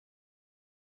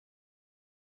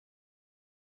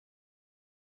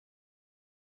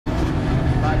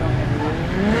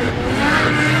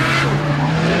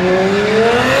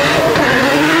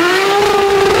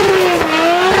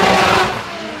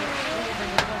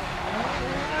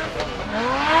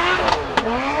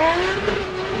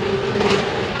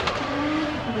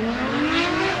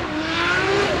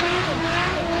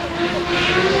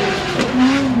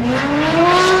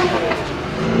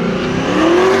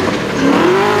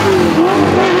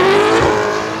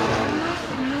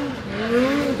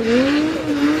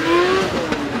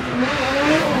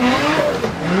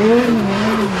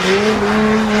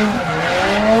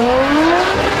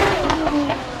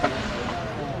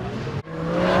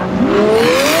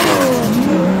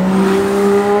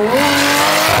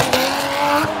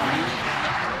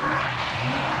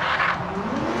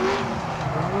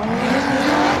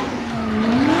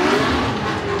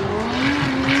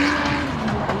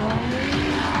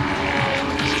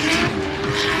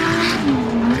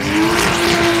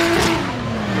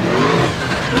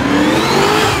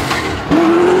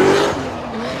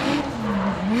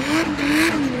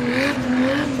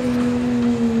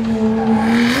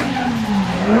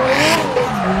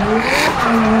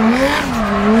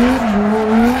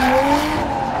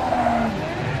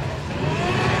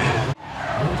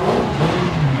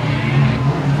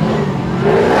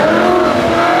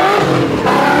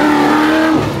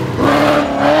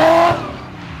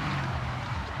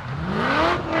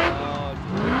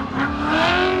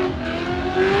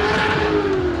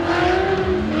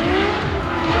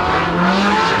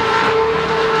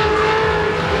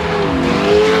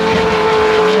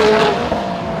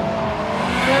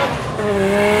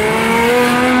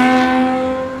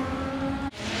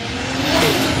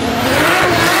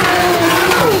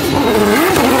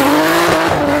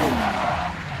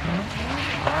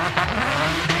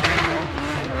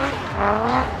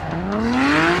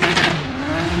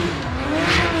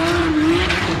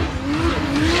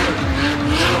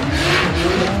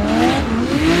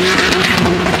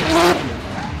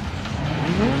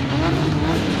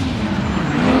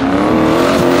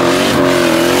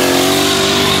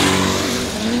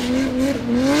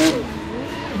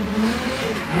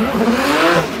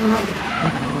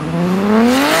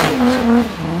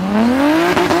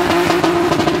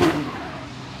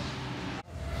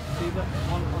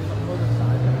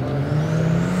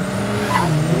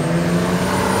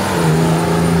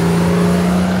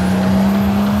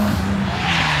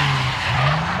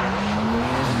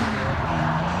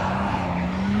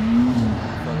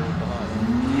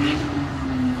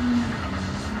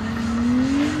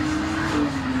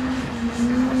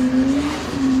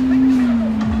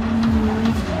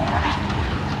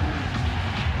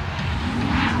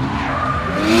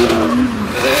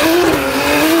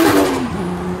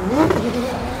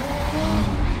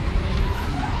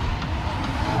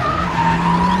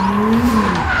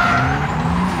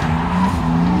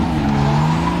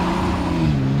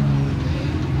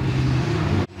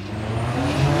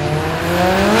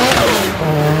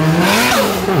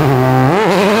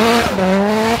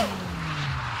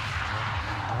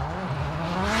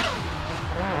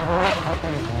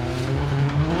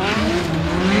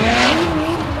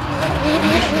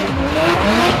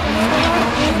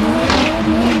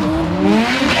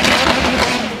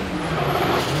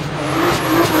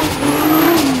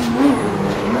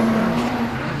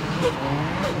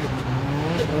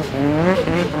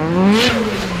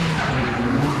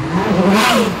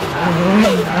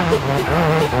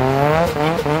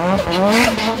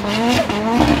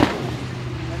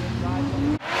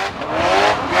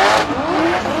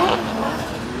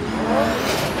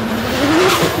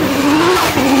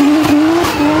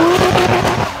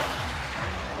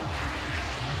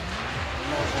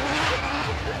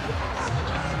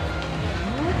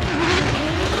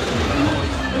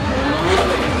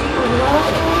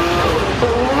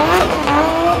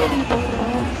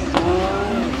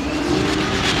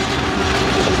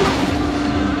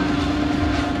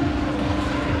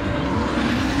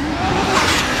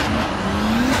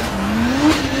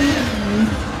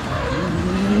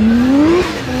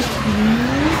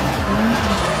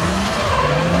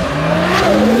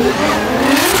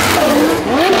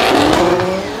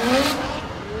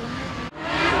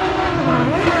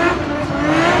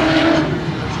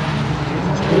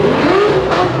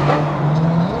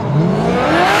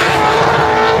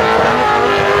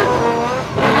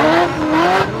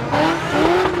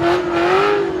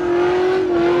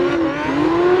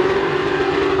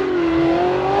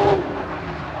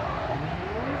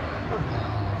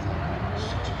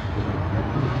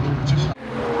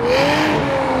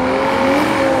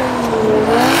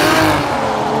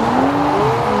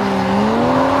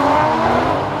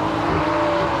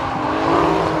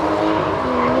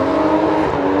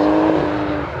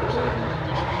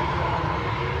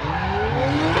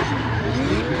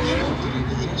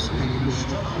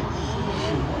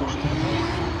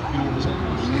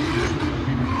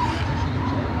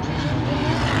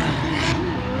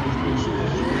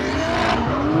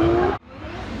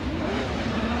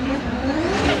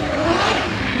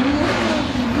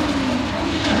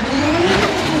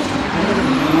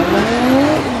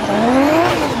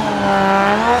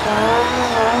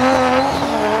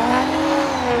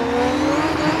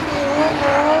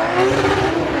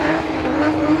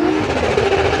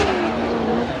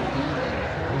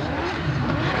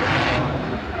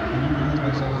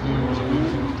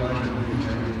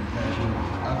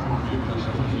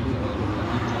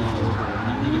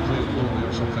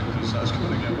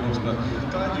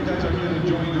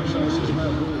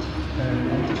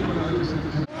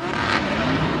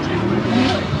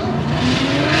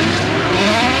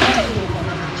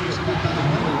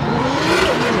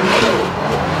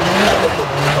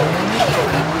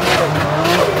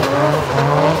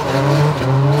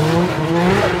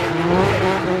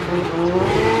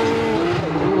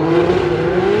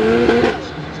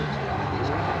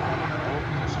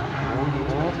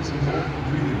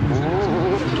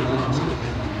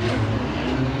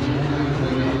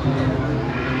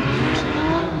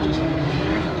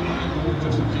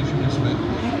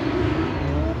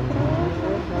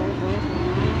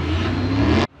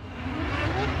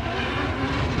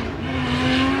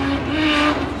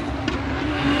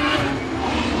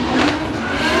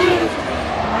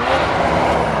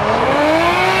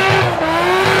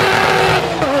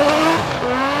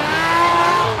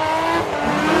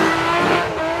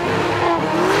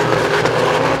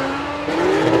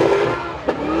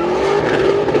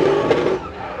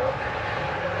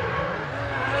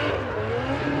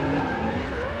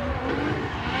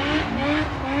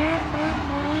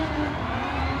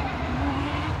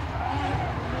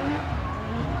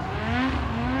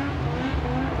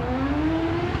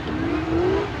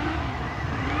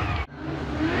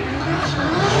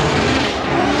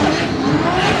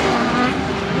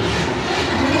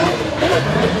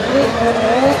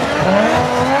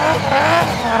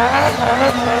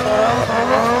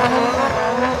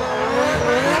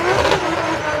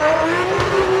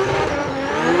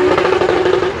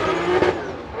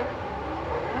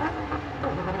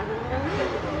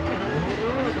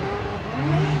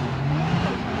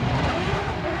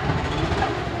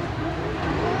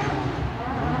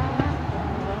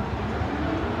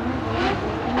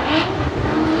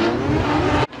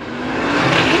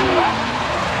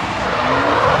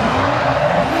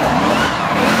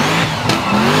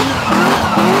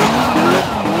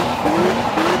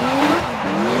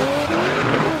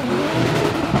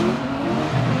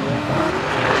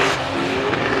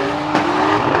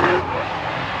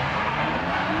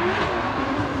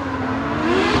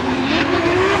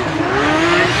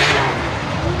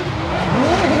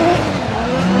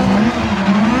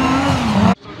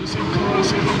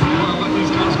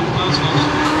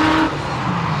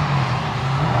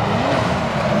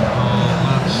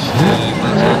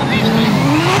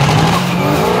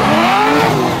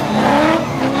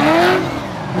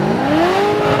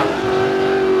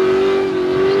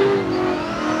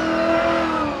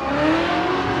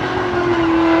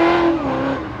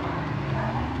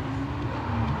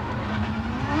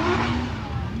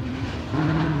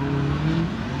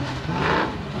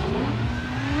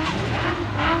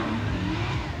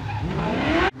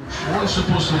was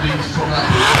supposed to leave from that.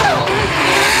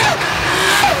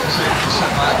 Sit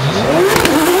back.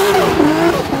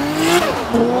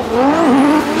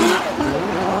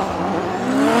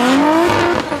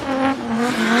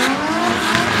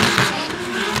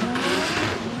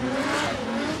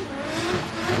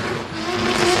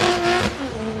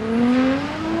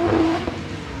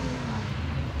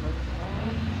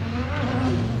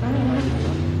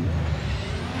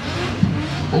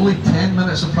 Only 10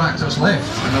 minutes of practice left,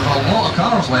 and there are a lot of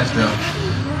cars left there.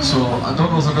 So I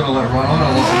don't know if they're going to let it run on a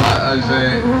little bit as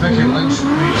Vicky Lynch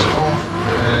reads off.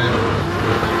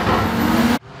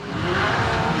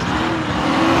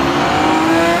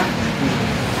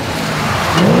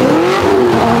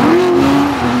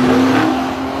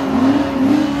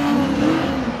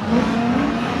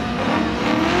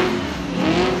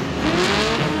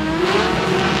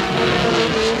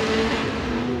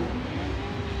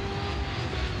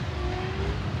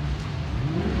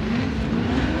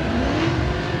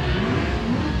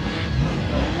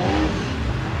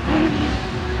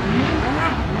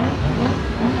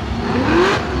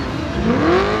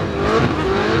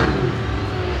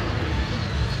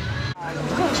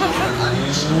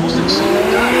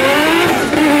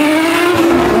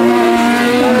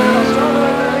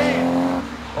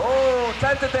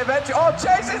 Oh,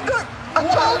 Chase is good! I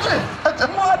told you!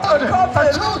 What a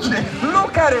confidence! I told you!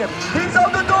 Look at him! He's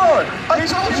on the door! I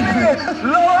told you!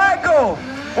 Low angle!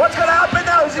 What's going to happen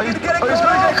now? Is he going to get it He's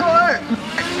going to get caught out!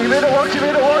 He made it work, he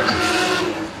made it work!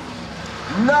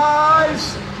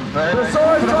 Nice! The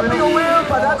sword's dropping a wheel,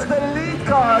 but that's the lead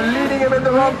car leading him in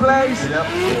the wrong place. Yep.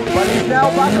 But he's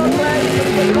now back on place.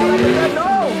 He gets caught up again.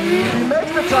 No! He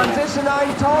makes the transition now.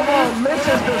 Tomo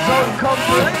misses the zone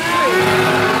completely.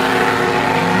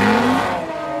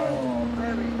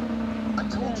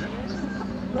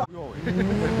 There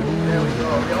we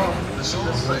go. The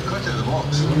zone's pretty quick at the box.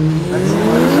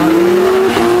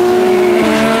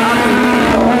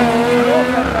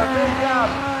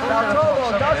 Now Tomo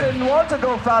doesn't want to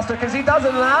go faster because he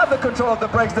doesn't have the control of the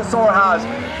brakes the Soar has.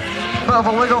 Bit of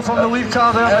a wiggle from the lead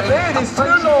car there. It's too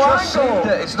low angle.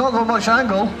 It's not got much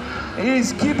angle.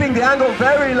 He's keeping the angle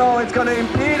very low. It's going to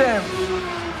impede him.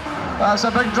 That's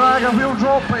a big drag, a wheel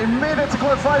drop, but he made it to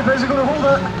clip 5. Is he going to hold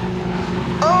it?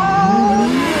 Oh!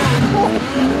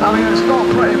 I mean, it's not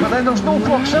pretty, but then there's no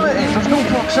proximity. There's no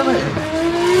proximity.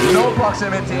 No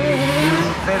proximity.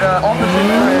 They're opposite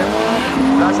to him.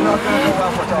 That's not going to go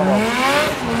well for Tomo.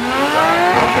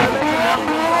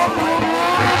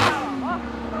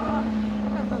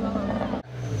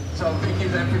 So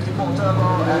Vicky's M54 turbo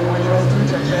and Williams 2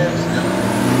 jet jams.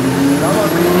 Come on,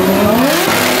 Vicky.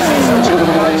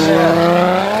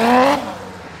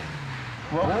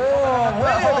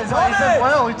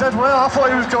 He did well. I thought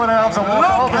he was going out of the water.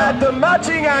 Look at the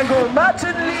matching angle,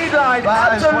 matching lead line.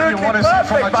 That absolutely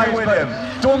perfect by William.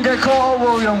 Don't get caught up,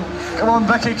 William. Come on,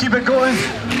 Vicky, keep it going.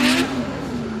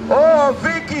 Oh,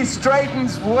 Vicky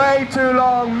straightens way too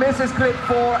long, misses clip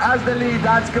 4 as the lead.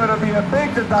 That's going to be a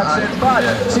big deduction, but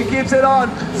she keeps it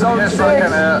on. Zone 6.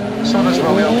 So does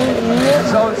William.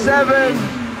 Zone 7.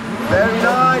 Very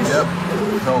nice. Yep.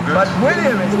 No good. But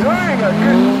William is doing a good.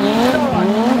 You know what?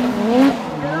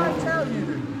 Can I tell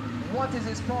you what is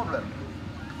his problem?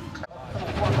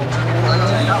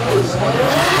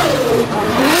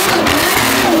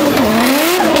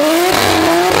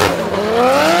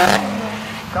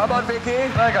 Come on, Vicky.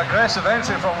 Big aggressive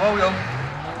entry from William.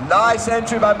 Nice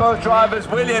entry by both drivers.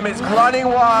 William is running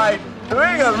wide,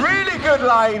 doing a really good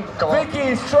line. Vicky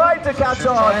is trying to catch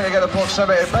on. Trying to get the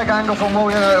proximity. Big angle from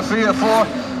William out of 3 or 4.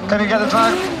 Can he get the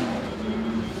drag?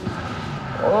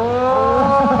 Oh!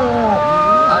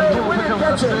 I don't think it was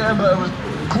a straight in, but it was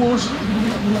close.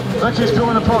 Vicky's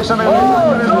pulling the proximity.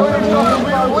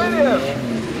 William!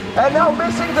 And now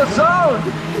missing the zone.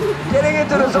 Getting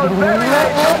into the zone very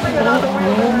late, dropping another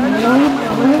wheel.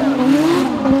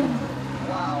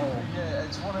 Wow, yeah,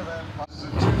 it's one of them.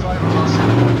 Two drivers are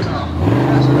shooting the car.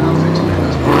 That's what I'm fixing in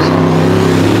this place.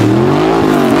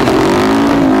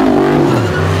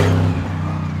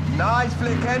 Nice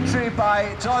flick entry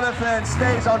by Jonathan,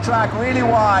 stays on track really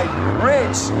wide.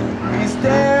 Rich, he's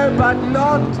there, but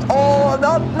not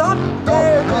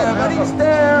there, but he's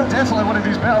there. Definitely one of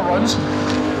these better runs.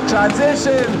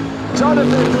 Transition,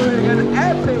 Jonathan doing an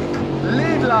epic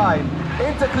lead line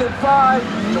into clip 5,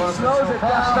 slows it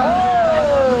down.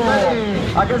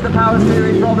 Oh! I guess the power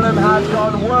steering problem has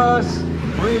gone worse.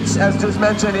 Rich, as just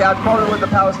mentioned, he had problem with the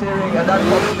power steering and that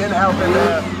probably didn't help him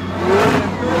there. He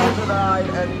to the line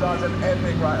and does an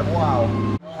epic ride. Wow.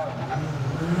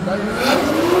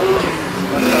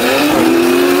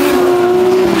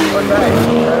 Okay,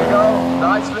 there we go.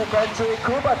 Nice flick entry.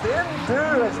 Kuba didn't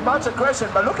do as much aggression,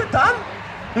 but look at Dan.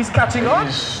 He's catching on.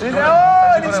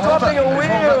 And he's dropping a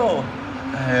wheel.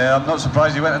 Yeah, I'm not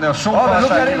surprised he went in there so fast.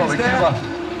 Look at him, he's there.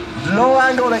 Low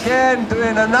angle again,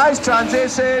 doing a nice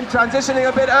transition. Transitioning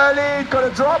a bit early. Gonna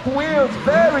drop wheels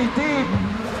very deep.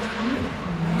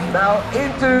 Now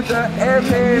into the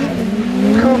airpin.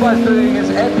 Kuba's doing his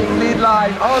epic lead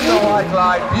line on the white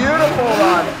line. Beautiful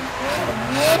run.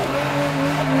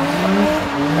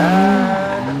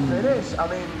 And finish. I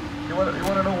mean, you want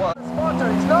to know what? Spotter,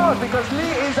 it's not, because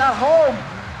Lee is at home.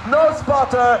 No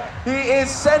spotter, he is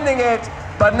sending it.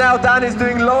 But now Dan is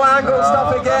doing low angle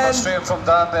stuff again. Straight from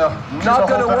Dan there. Not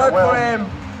going to work for him.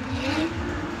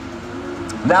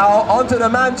 Now onto the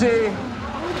Manji.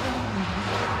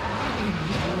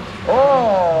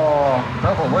 Oh,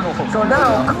 double wiggle from so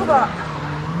now Kuba.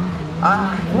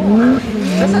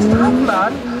 This is tough,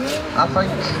 man. I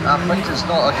think it's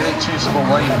not a great chaseable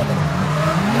line.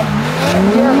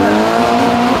 Yeah,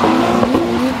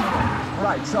 but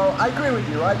right. So I agree with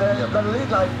you, right? The lead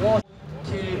line was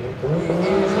key.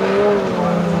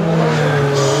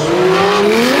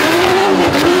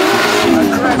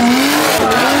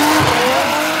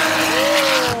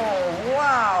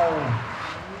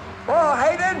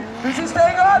 Is he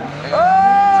staying on?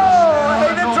 Oh!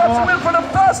 Hayden drops the wheel for the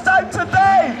first time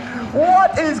today!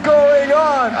 What is going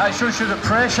on? That shows you the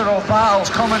pressure of battles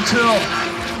coming to him.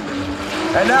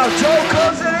 And now Joe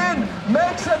closes it in,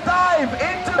 makes a dive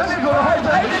into the drive.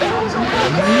 Hayden goes away.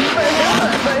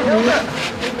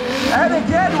 And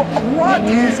again, what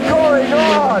is going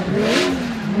on?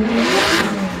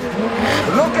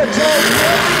 Look at Joe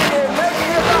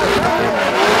making it back.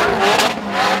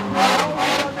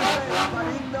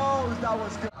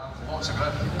 Lots of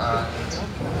grip, and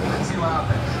let's see what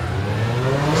happens.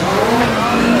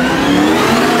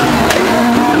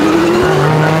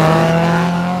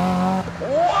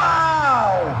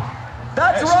 Wow!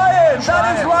 That's Ryan! That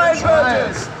is Ryan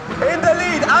Burgess in the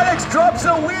lead. Alex drops a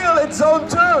wheel in zone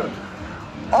 2.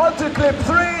 Onto clip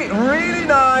 3, really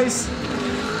nice.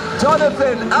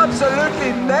 Jonathan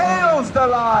absolutely nails the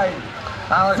line.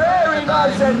 Very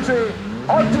nice entry.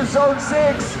 Onto zone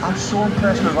 6. I'm so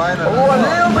impressed with Ryan. Oh, a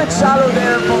little bit shallow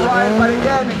there for Ryan, but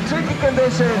again, tricky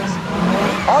conditions.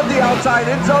 On the outside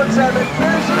in zone 7,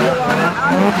 finishing the run, and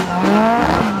Alex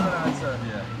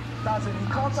doesn't he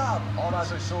caught up?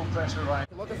 Honestly, so impressed with Ryan.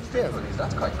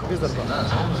 That's quite cool. That's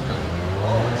always good.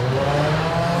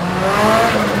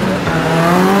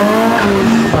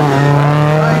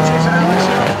 Ryan chasing Alex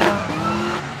here.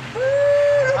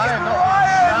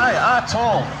 At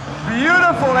all.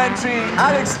 Beautiful entry.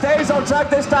 Alex stays on track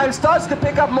this time, starts to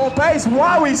pick up more pace.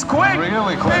 Wow, he's quick.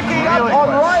 Really quick. Picking up on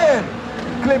Ryan.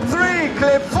 Clip 3,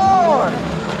 clip 4.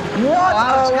 What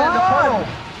a run.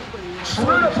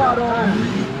 Through the puddle.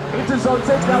 Into zone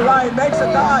 6 now. Ryan makes a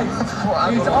dive.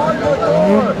 He's on the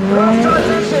door. Last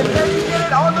transition. Can he get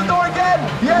it on the door again?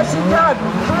 Yes, he can.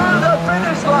 Through the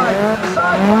finish line.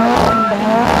 Side by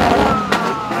side.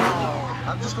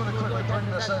 I'm just going to quickly bring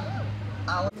this in.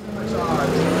 Alex.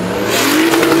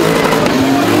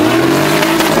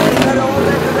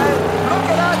 Look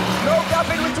at that, no gap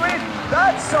in between.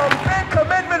 That's some big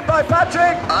commitment by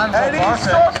Patrick. And he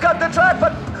shortcut the track,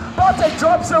 but Bartek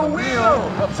drops a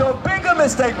wheel. So bigger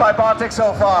mistake by Bartek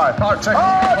so far. Bartek.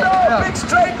 Oh no, big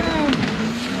straighten.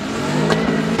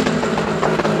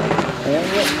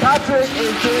 Patrick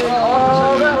is doing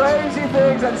all crazy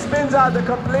things and spins out the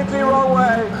completely wrong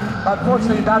way.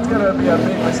 Unfortunately, that's going to be a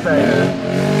big mistake.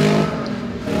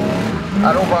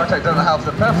 I know Bartek didn't have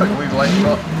the perfect lead line,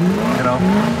 but, you know.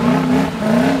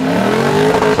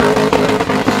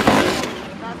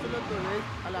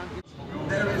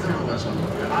 There is no this one.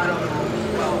 I don't know.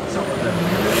 Well, some of them.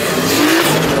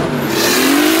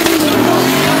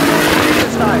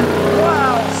 This time.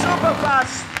 Wow, super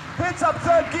fast. Hits up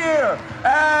third gear.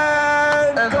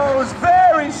 And goes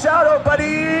very shallow, but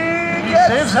he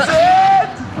gets it.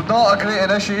 Not a great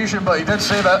initiation, but he did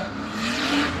save it.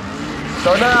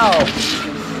 So now,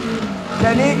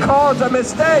 can he cause a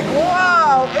mistake?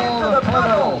 Wow, into the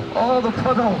puddle. Oh, the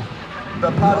puddle.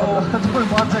 The puddle. That's where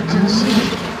Bartek can see.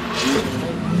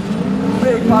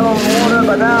 Big puddle of water,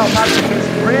 but now Patrick is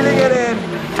reeling it in.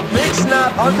 Big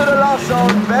snap onto the last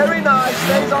zone. Very nice,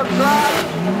 stays on track.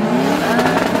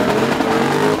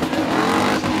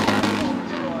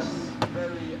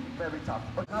 Very, very tough.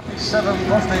 Happy 7th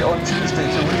birthday on Tuesday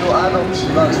to Leo Adams.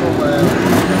 That's from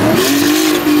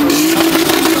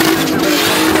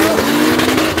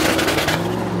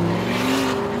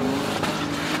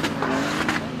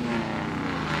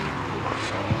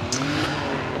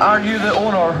Are you the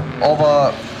owner of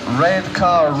a red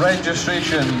car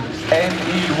registration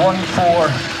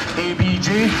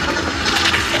NE14ABJ.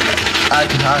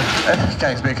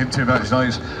 Guy's making too much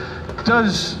noise.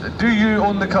 Do you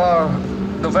own the car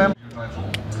November?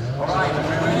 Alright, are we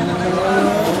ready to do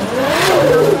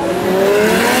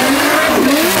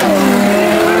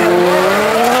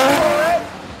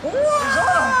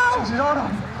He's on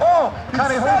him! Oh!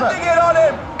 Can he hold it? It on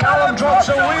him! Callum drops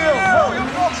a wheel! William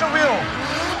drops a wheel!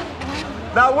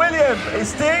 Now William is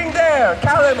staying there.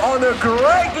 Callum on a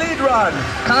great lead run.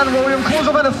 Can William close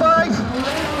up into 5?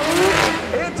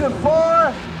 Into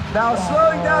 4. Now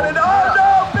slowing down and oh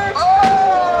no! Big Oh!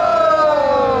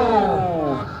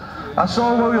 I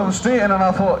saw William straighten and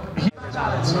I thought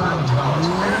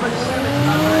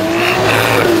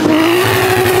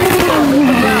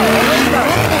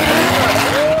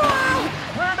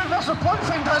where did Russell Point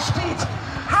find that speed?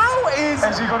 How is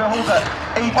he going to hold it?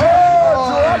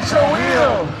 Drops a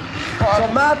wheel. So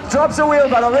Matt drops a wheel,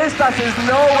 but Aristas is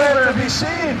nowhere to be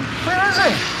seen. Where is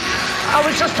he? I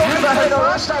was just talking about how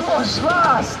fast that was.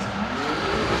 Last.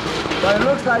 But it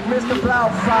looks like Mr. Plow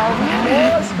found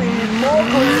more speed, more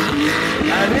grip,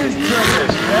 and he's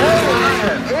just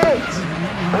it.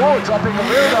 Oh, dropping the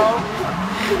wheel though.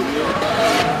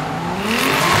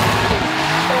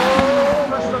 Oh,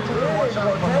 Mr.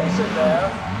 Rotation there.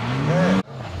 Yeah.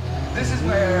 This is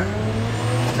where.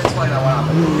 Let's find out what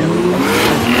happened.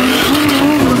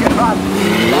 Look at that.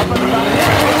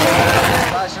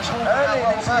 Early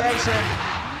initiation.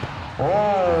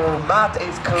 Oh, Matt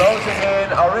is closing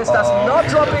in. Aristas not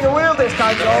dropping a wheel this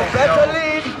time, though. Better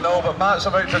lead. No, but Matt's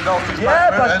about to knock his Yeah,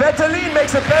 back but better lead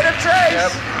makes a better chase.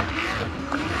 Yep.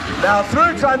 Now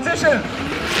through transition.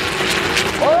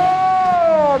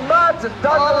 Oh, Matt does an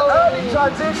early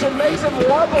transition, makes him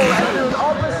wobble and do an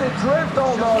opposite drift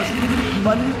almost.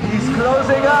 But he's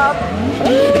closing up.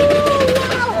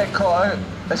 Yeah, caught out.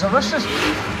 It's a wrist.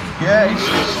 Yeah, he's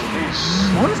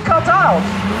Who's cut out?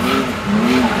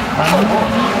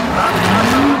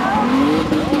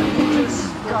 He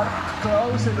just got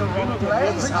close in the wrong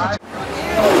place.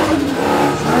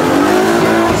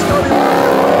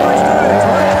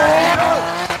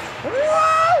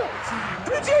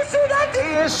 Did you see that?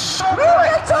 He is so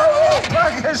quick!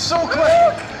 Back is so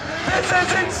quick! This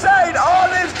is insane!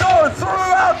 On his door,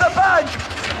 throughout the bank!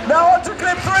 Now on to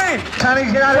clip 3! Can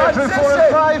he get it through 4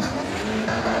 and 5?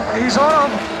 He's on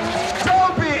him!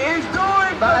 Toby is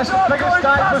doing That is the biggest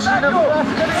dive we've seen him with.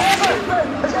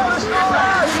 He's got a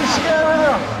smash! He's scaring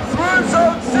him! Through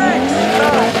zone 6!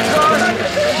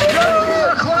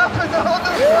 You're clapping the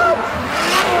Honda!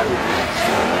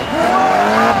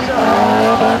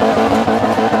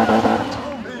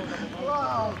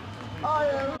 Wow! I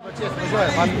am...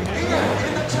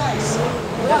 in the chase!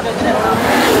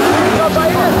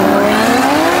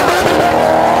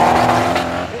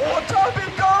 Toby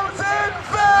goes in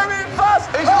very fast!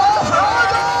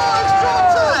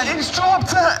 He's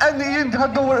dropped it! And he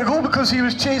had nowhere to go because he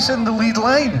was chasing the lead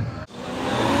line.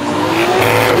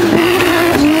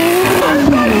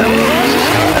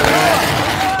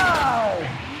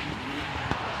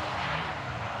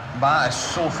 Matt is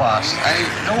so fast. And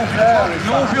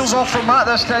no wheels off from Matt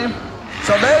this time.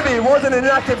 So maybe it wasn't an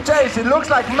inactive chase. It looks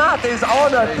like Matt is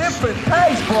on a different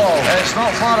pace, bro. It's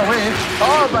not far away.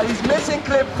 Oh, but he's missing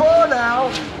clip 4 now.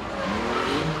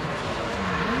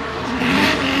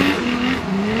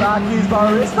 Back is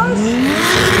Baristas.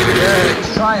 Yeah,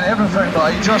 he's trying everything,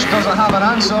 but he just doesn't have an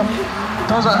answer.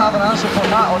 Doesn't have an answer for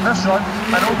Matt on this run.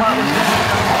 I know Matt was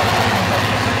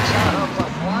a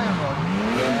flying run.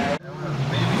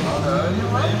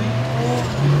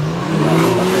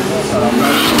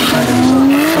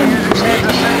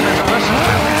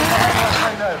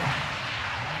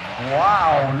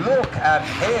 Wow, look at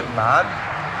him, man.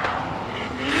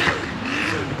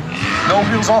 No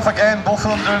wheels off again, both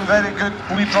of them doing very good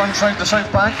lead runs round the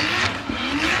south bank.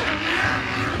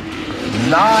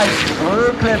 Nice,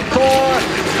 through clip 4.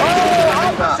 Oh,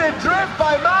 opposite drift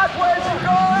by Matt. Where's he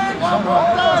going?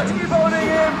 Oh, T-boning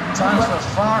him. Transfer's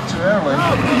far too early.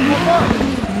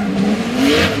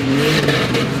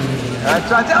 And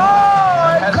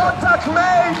contact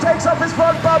made, takes off his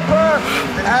front bumper.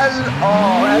 And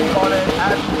got it.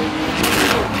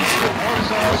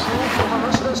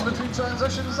 Between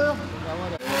transitions there.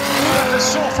 It's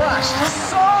so fast.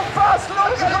 So fast,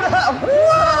 look at it.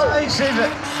 Wow! He saved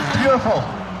it. Beautiful.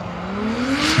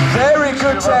 Very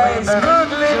good chase.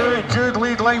 Good lead. Very good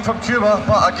lead line from Cuba,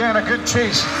 but again a good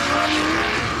chase.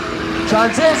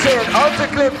 Transition onto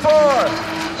clip 4.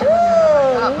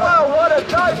 Oh, wow, what a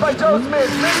dive by by Joe Smith.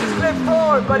 Smith is clip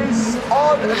 4, but he's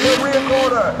on the rear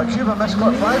corner. But Cuba missed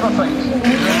clip 5, I think.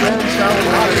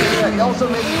 He also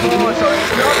missed 4, so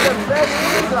it's not the best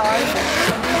lead line.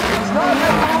 It's not the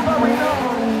move, but we know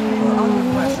he's under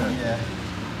pressure. Yeah,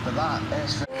 but that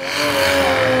is...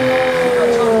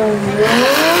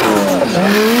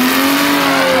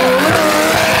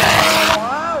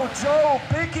 Wow, Joe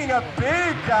picking a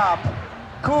big gap.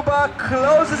 Kuba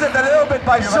closes it a little bit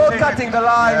by shortcutting the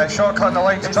line. Yeah, shortcutting the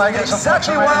line to try and get some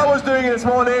exactly what I was doing this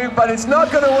morning, but it's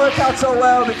not going to work out so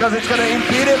well because it's going to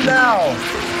impede him now.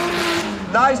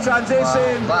 Nice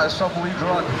transition. Wow, that is some lead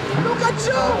run. Look at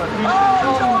Joe!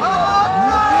 Oh, Joe!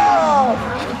 Oh!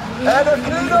 And a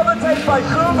clean overtake by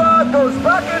Kuba, goes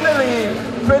back in the lead,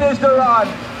 finish the run.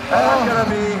 And that's going to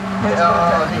be his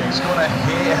he's going to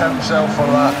hate himself for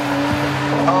that.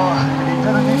 Oh, he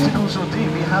didn't need to go so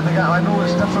deep. He had to get. I know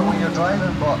it's different when you're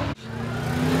driving, but.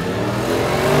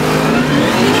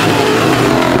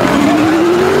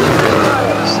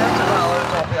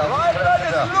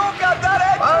 Look at that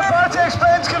entry! Bartek's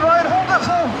Benz can ride, hold it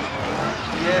full.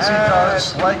 Yes, he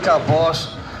does, like a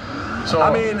boss. So,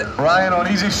 I mean, Ryan on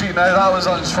easy street now. That was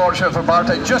unfortunate for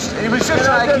Bartek. He was just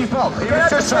trying to keep up. He was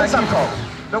just trying to keep up.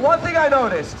 The one thing I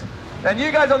noticed, and you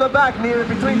guys on the back near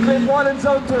between clip 1 and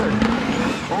zone 2.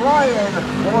 Ryan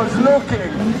was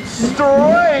looking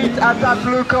straight at that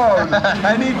blue cone,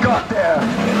 and he got there.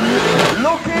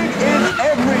 Looking is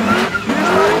everything. If you're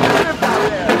trying to trip down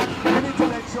there, you need to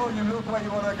make sure you look where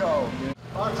you want to go.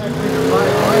 Bartek,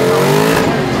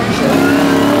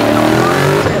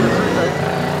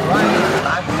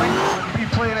 I think would be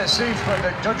playing it safe,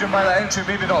 but judging by the entry,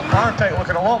 maybe not. Bartek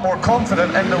looking a lot more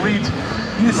confident in the lead.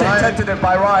 You say tentative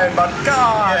by Ryan, but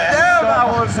God damn, that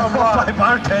was some fun by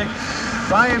Bartek.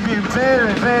 Ryan being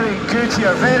very, very good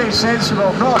here, very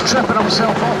sensible, not tripping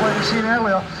himself up like we've seen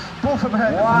earlier. Both of them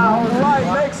hit. Wow,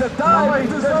 Ryan makes a dive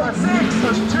into zone 6.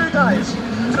 There's 2 dives. Don't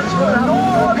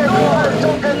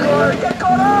get caught. Get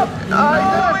caught up.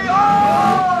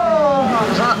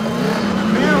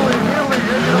 Nearly.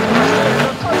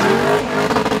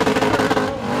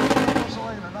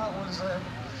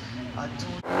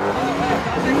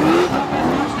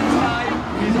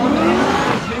 He's on the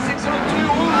missing zone 2.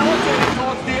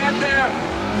 Towards the end there.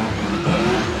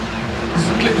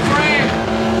 Clip 3.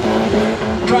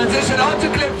 Transition onto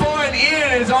clip 4, and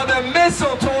Ian is on the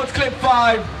missile towards clip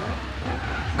 5.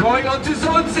 Going on to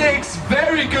zone 6.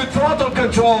 Very good throttle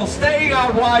control. Staying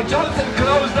out wide. Jonathan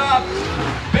closed up.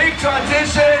 Big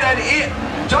transition, and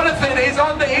Jonathan is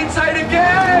on the inside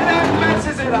again and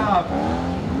messes it up.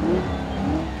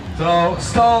 So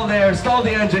stall there, stall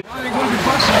the engine.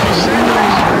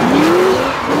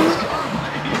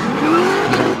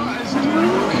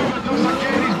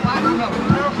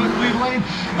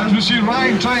 As we see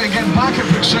Ryan trying to get back at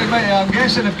proximity, I'm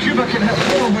guessing if Cuba can hit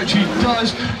 4, which he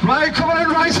does. Ryan coming in,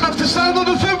 Ryan's have to stand on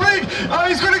the foot brake.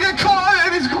 He's going to get caught out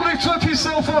and he's going to trip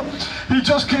himself up. He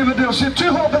just came in there, so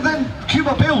too hot, but then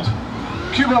Cuba bailed.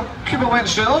 Cuba went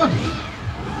straight on.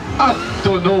 I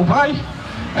don't know why.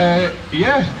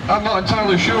 Yeah, I'm not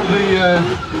entirely sure what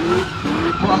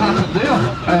happened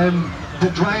there.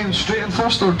 Did Ryan straight in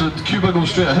first or did Cuba go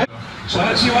straight ahead? So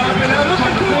let's see what happened now. Look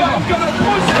at Cuba, he's going to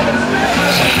push it.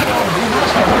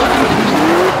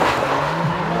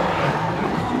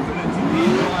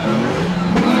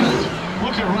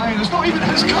 Look at Ryan, it's not even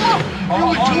his car.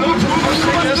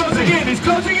 He's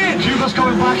closing in. Cuba's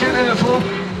coming back into the floor.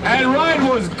 And Ryan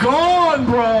was gone,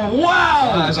 bro.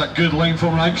 Wow. That is a good line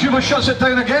from Ryan. Cuba shuts it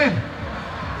down again.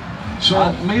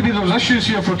 So maybe there was issues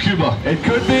here for Cuba. It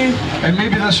could be. And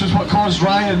maybe this was what caused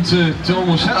Ryan to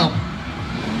almost hit him.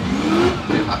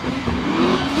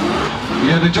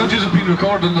 Yeah, the judges have been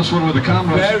recording this one with the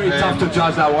cameras. Very tough to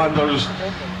judge that one.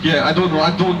 Yeah, I don't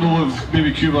know if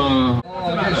maybe Cuba...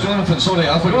 Yes, Jonathan, sorry,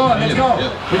 I thought... Go on, let's go.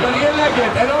 Yeah. We're going to get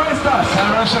Leggett and Orestas.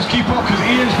 And Orestas keep up because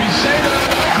Ian's been saying it.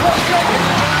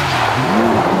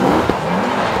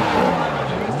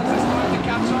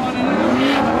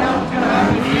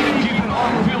 Keeping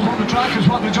all the wheels on the track is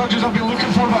what the judges have been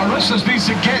looking for, but Orestas needs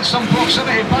to get some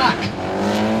proximity back.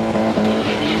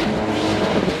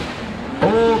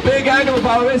 Oh, big angle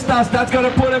by Orestas. That's going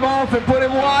to put him off and put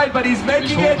him wide, but he's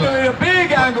making it doing a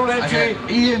big angle entry.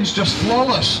 Ian's just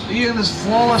flawless. Ian is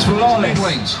flawless with his lead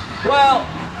lines. Well,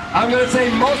 I'm going to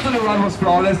say most of the run was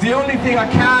flawless. The only thing I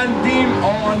can deem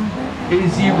on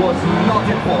is he was not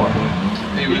in 4.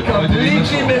 He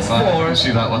completely missed 4.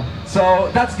 See that one. So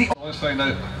that's the... Let's find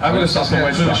out. I'm going to stop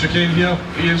the through the chicane here.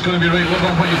 Ian's going to be right. Look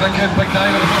on what you're thinking. Big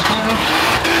dive in the first corner.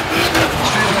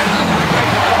 Straight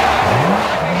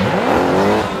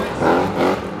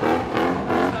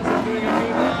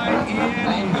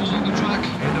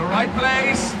right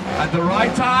place, at the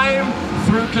right time,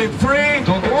 through clip 3.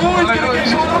 Don't get Oh, he's going to get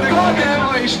caught off guard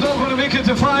now. He's not going to make it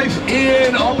to 5.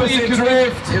 Ian, opposite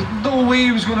drift. There's no way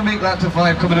he was going to make that to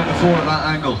 5 coming into 4 at that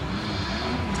angle.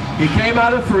 He came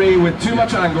out of 3 with too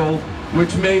much angle,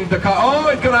 which means the car... Oh,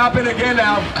 it's going to happen again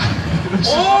now.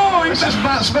 This is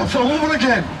Matt Smith all over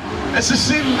again. It's the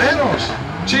same errors.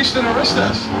 Chasing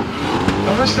Aristas.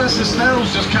 Aristas'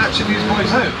 Snell's just catching these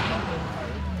boys out.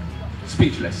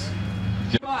 Speechless.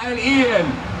 And Ian,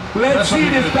 let's see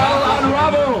this battle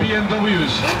unravel. BMWs.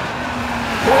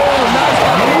 Oh,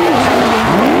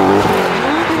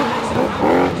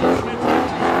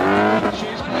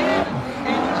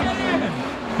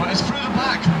 But it's through the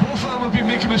back. Both of them have been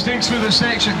making mistakes through this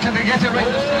section. Can they get it right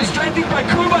this time? Straightening by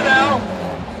Kuba now.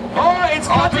 Oh, it's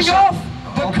cutting off.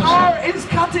 The car is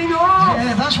cutting off.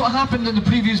 Yeah, that's what happened in the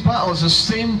previous battle. It's the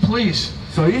same place.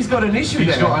 So he's got an issue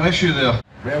there. He's got an issue there.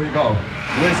 There we go.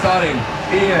 We're starting.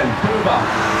 Ian, Kuba.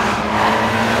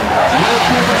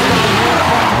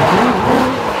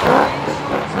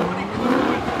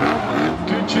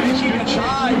 Good change, good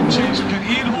change. Can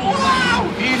Ian hold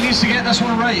it? Ian needs to get this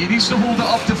one right. He needs to hold it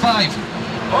up to 5.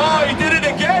 Oh, he did it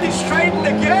again. He straightened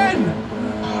again.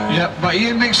 Yeah, but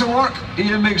Ian makes it work.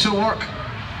 Ian makes it work.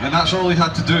 And that's all he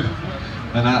had to do.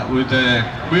 And that would...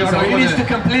 so he needs to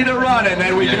complete a run and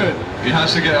then we're good. He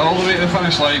has to get all the way to the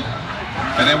finish line.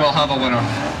 And then we'll have a winner.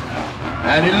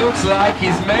 And it looks like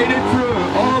he's made it through,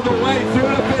 all the way through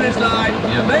the finish line.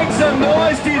 Yep. Make some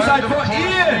noise, Teeside, for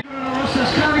Ian!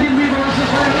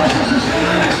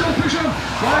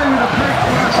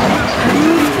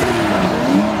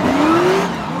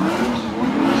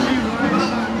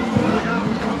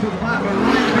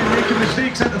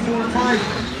 Mistakes at the 4 and 5.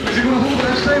 Is he going to hold it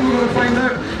this time? We're going to find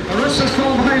out. Arissa's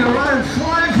falling behind Orion,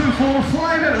 flying through 4,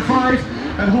 flying out of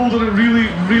 5, and holding it really,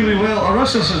 really well.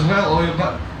 Arissa's as well,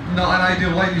 but not an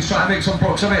ideal line. He's trying to make some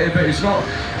proximity, but he's not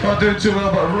doing too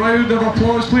well. But a round of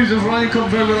applause, please, as Ryan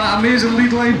comes out with that amazing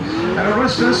lead line. And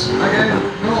Aristas, again,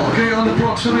 not great on the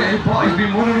proximity, but he's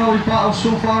been winning all his battles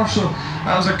so far. So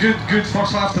that was a good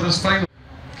first half to this final.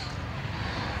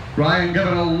 Ryan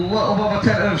giving a little bit of a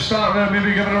tentative start there,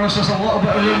 maybe giving Aristas a little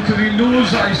bit of room because he knows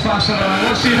that he's faster than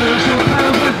him. Let's see how this one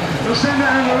piles in. They'll send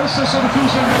it in, Aristas on the full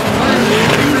circle.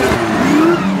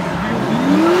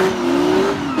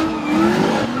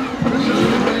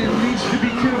 Ryan needs to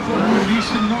be careful, he needs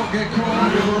to not get caught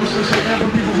out with Aristas like ever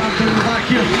people have down the back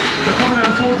here. They're coming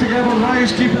out of 4 together,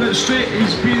 Ryan's keeping it straight,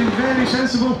 he's being very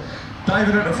sensible.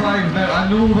 Diving into 5 now. I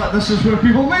know that this is where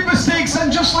people make mistakes,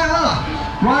 and just like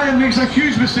that, Ryan makes a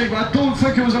huge mistake, but I don't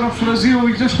think it was enough for a 0.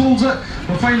 He just holds it.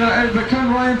 We'll find that out. But can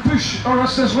Ryan push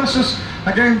Aristas?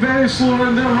 Again, very slow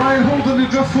around there. Ryan holding the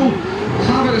drift full.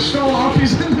 Having it still up.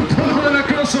 He's in the corner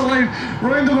across the line.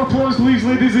 Round of applause, please,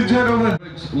 ladies and gentlemen.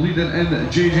 Leading in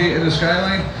JJ in the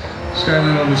Skyline.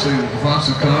 Skyline, obviously, the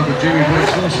fastest car, but Jamie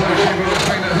Blake's no switch. Let's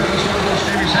find out how this one goes.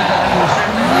 Jamie sent it in the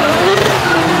straight.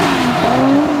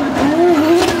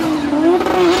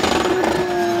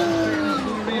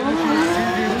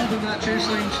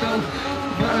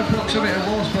 Proximity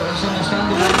loss, but it's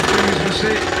understandable. Jamie's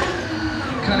mistake.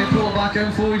 Can he pull it back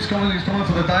in full? He's coming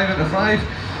for the dive into 5.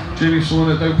 Jamie's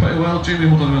slowing it down pretty well. Jamie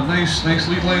holding a nice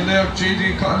lead line there.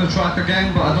 JD cutting the track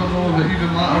again, but I don't know if it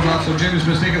even matters after Jamie's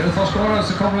mistake at the first corner. It's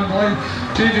the coming in line.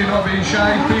 JD not being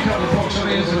shy, pick up the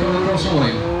proximity as they go across the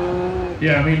line.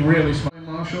 Yeah, I mean, really smart.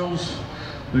 Marshals.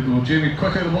 They go Jamie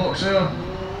quick out of the box there.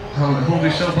 Hold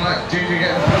himself back. JD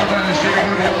getting the pull down. Is Jamie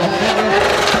going to be able to hold it there?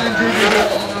 Can JD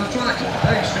hold it on the track?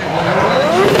 Big straight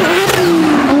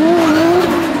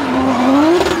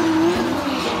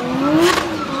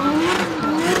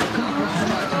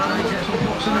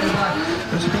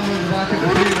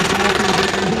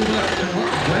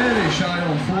very shy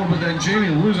on 4, but then Jamie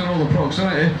losing all the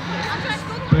proximity.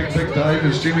 Big dive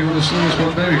as Jamie with the slowest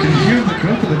one down. You can hear the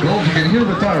grip of the golf, you can hear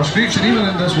the tire screeching even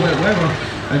in this wet weather.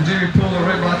 And Jamie pulled it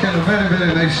right back in. A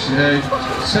very nice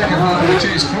second half of the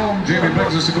chase from Jamie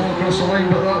Briggs to go across the line,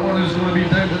 but that one is going to be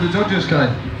down to the judges, Kai.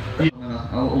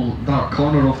 A little dark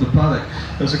corner off the paddock.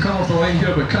 There's a come off the line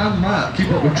here, but can Matt keep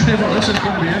up with Trevor? This is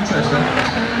going to be interesting because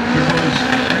I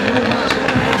know Matt's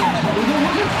got problems, but we know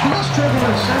look how fast Trevor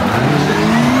is.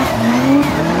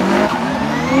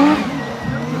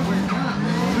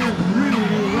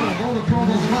 Really well. All the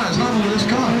problems Matt's having with this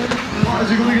car. Matt, is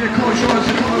he going to get caught short as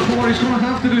the corner 4? He's going to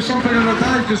have to do something on the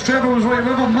dive because Trevor was right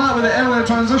with him. Matt with the earlier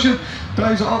transition.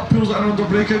 Dives it up, pulls it in under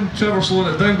braking, Trevor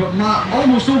slowing it down, but Matt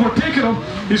almost overtaking him.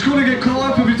 He's going to get caught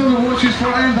up if he doesn't watch his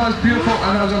front end. That's beautiful,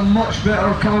 and that was a much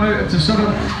better coming out into 7.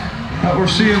 that we're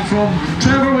seeing from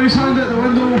Trevor with his hand out the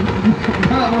window.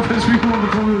 That with his wheel on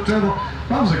the front of the Trevor.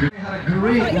 That was a good. He had a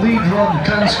great lead run.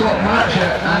 Can Scott match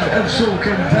it? And if so,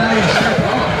 can Danny step it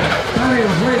up? Danny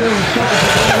was right there with Scott to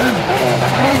go in.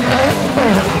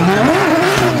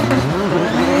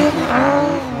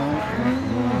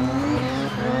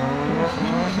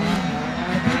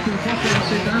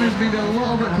 Danny's been a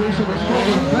little bit closer, but Scott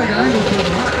with a big angle to the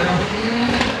back now.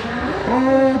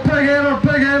 Oh,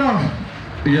 big header!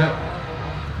 Yep.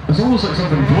 It's almost like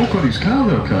something broke on his car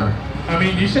there, Kai. I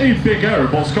mean, you say big error,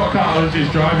 but Scott Carter is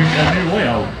driving a new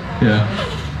layout. Yeah.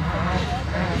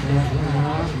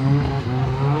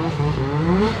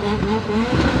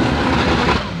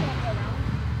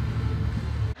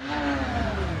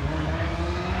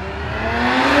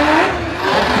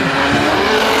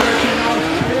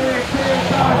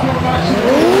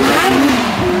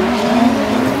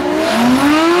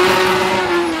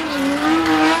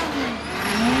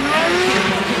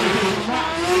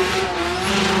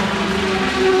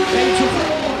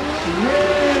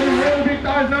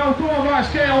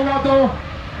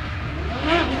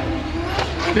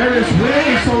 There is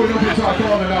really slowing up into that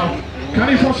corner now. Can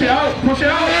he push it out? Push it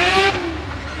out!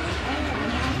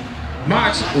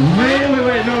 Max really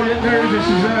late. No, there it is. This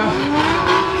is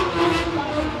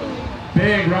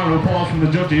big round of applause from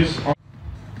the judges.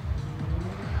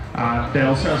 And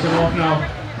Dale sets it off now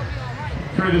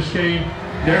through the scheme.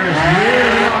 There is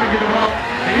really arguing about.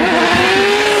 He's going to push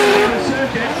it in the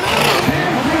circuit.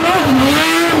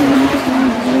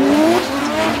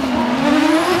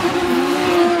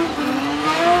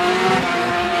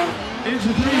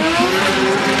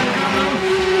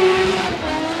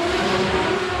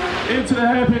 Into the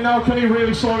hairpin now. Can he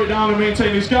really slow it down and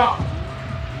maintain his gap?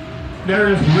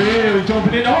 Neres really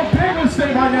jumping in. Oh, big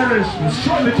mistake by Neres.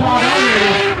 Shutting the car down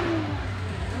really.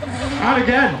 And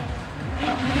again,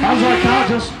 as I can't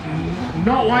just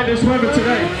not like this weather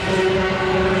today.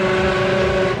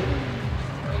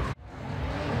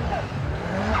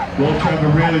 Will Trevor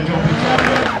really jumping inside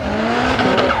again.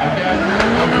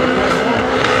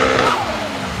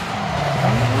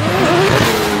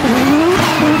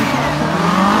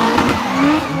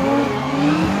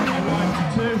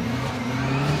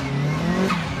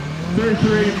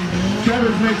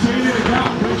 Trevor's maintaining the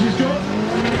gap, which is good.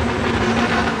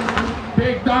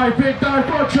 Big dive,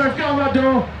 oh, Trev, get on that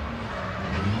door.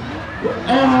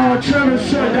 Oh, Trevor's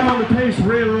shut down the pace,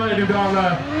 really letting him down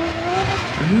there.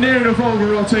 Near enough over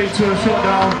rotate to a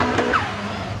shutdown.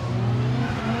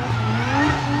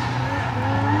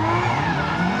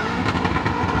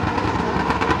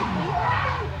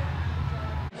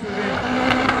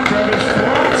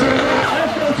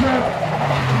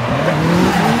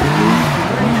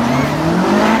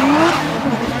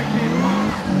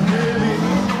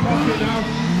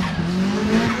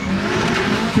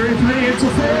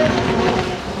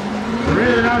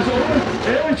 Really nice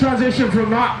early transition from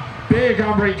that big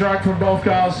handbrake drag from both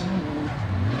cars.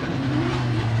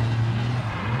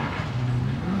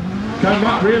 Can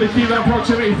Matt really keep that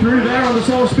proximity through there on the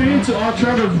slow speed? Oh,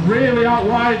 Trevor's really out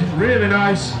wide, really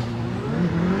nice.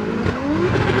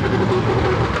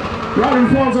 Round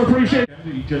of applause, I appreciate it.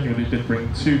 He genuinely did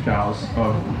bring two cars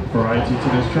of variety to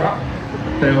this track.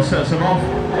 Dale sets them off.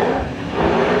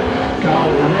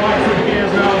 Carl right through the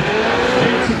gears now.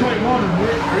 Into point one,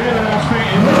 really nice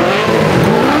feet.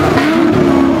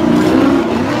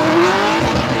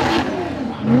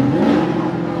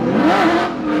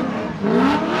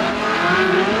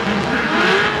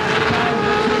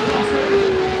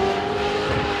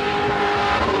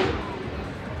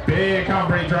 Big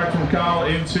handbrake drag from Carl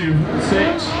into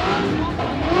 6.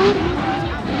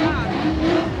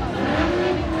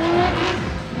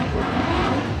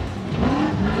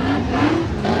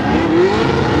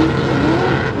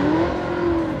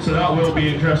 So that will be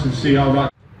interesting to see how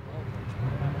that.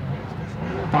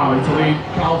 Harley to lead,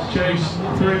 Carl to chase,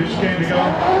 through the chicane to go.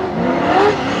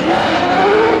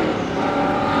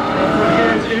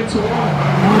 Into one.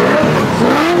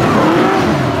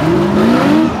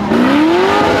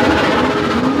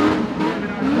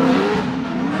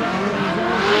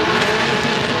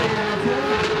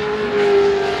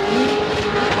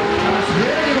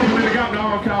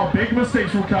 Big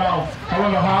mistakes from Carl.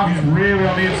 However, Harvey's really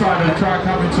on the inside of the track,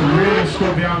 having to really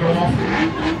scrub the angle off.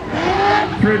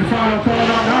 Through the final corner,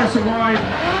 nice and wide.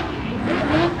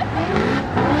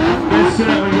 This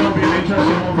certainly will be an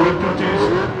interesting one for the judges.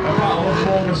 A battle of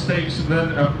more mistakes than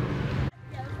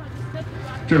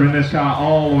driven this car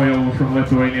all the way over from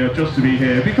Lithuania just to be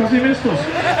here because he missed us.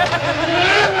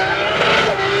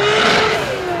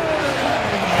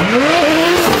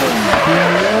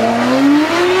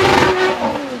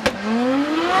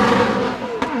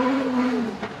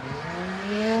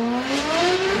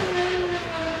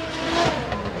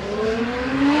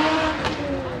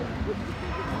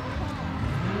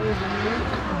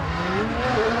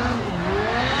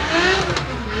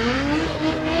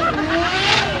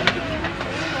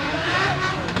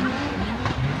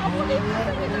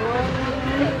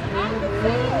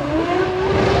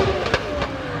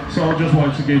 so I just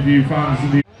wanted to give you fans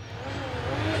the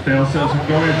Dale says I'm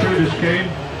going through the chicane.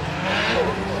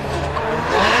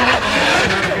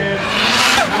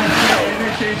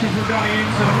 Initiation from Danny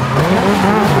Inson.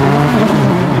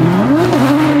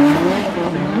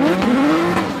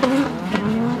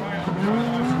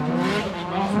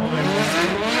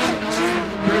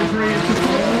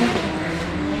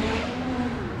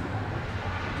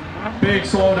 Big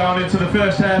slowdown into the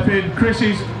first hairpin. Chris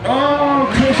is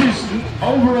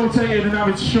over-rotated and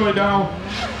having to shut it down.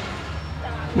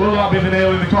 Will that be the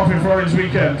nail in the coffin for his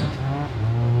weekend?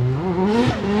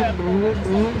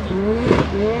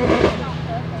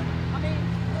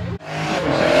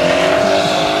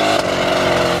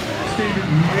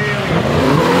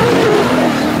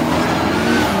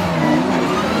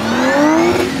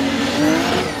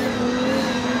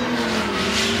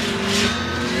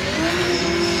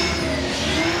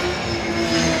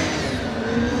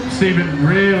 Stephen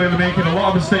really making a lot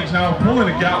of mistakes now, pulling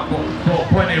a gap, but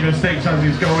plenty of mistakes as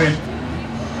he's going.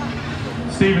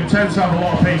 Stephen tends to have a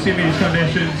lot of pace in these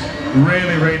conditions,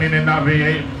 really reining in that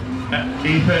V8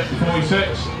 E-Pit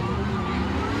 46.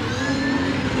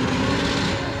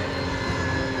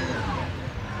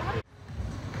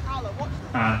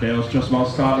 And Dale's just about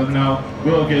started now.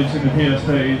 Will Gibbs in the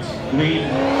PS30's lead,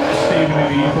 Stephen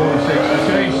in the E46 to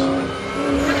chase.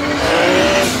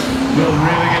 Will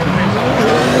really get the pace out.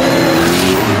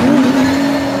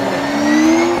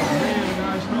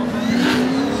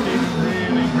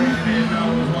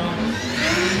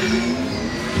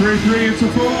 Three into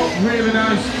 4, really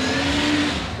nice.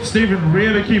 Stephen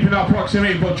really keeping that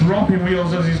proximity but dropping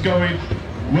wheels as he's going.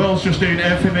 Will's just doing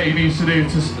everything that he needs to do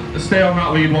to stay on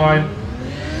that lead line.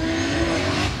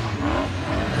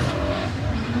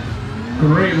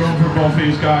 Great run from both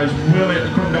these guys. Will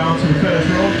it come down to the first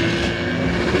run?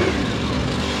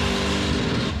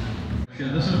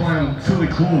 Yeah, this is why I'm fully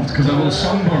clothed, because I will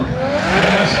sunburn.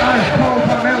 Yes, as Paul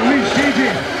Parnell leads JJ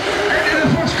into the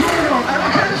first corner, and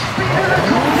look at the speed of the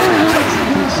corner.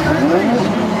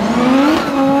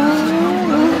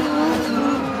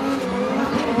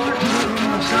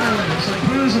 It's like,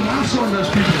 where's the maths on this,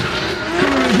 people?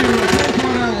 Coming in here with Paul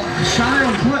Parnell, shy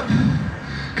on clip.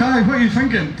 Kai, what are you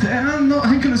thinking? I'm not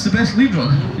thinking it's the best lead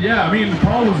run. Yeah, I mean,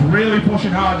 Paul was really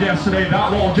pushing hard yesterday.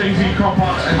 That little JZ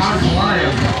compact It's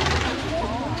flying.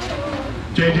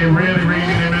 JJ really reading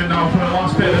him in now for the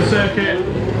last bit of the circuit.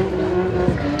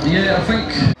 Yeah, I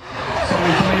think.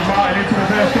 Somebody to lead Martin into the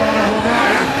first corner. Well,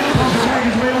 Martin wants to make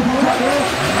his way up on top of it.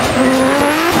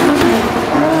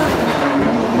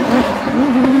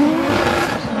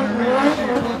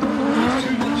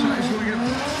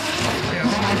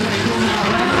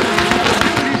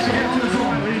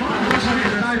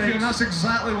 That's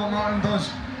exactly what Martin does.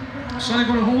 Sonny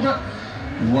going to hold it?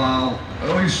 Wow.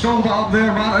 Oh, he stalled it up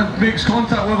there. Martin makes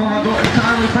contact with him. I don't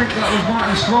entirely think that was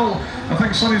Martin's fault. I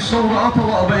think Sonny stalled it up a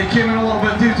little bit. He came in a little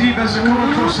bit too deep as it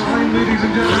come across the line, ladies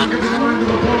and gentlemen. Give him a round of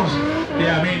applause.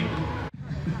 Yeah, I mean,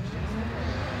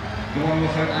 the one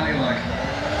without any leg.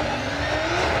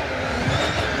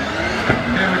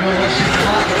 Here we go. Let's see the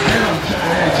back of him.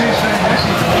 Teeside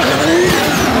missing.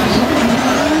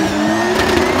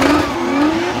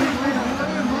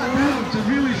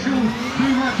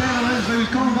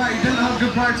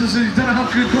 Practices, he didn't have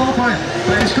good qualifying,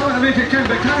 but he's got to make it count.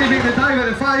 But can he make the dive at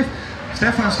the 5?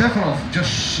 Stefan Stefanov,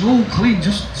 just so clean,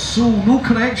 just so no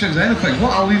corrections, anything.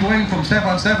 What a lead line from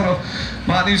Stefan Stefanov.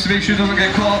 Matt needs to make sure he doesn't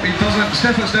get caught up. He doesn't.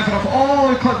 Stefan Stefanov, all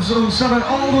the clips 07,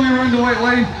 all the way around the white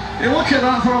line. Hey, look at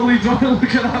that for a lead run.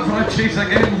 Look at that for a chase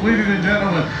again, ladies and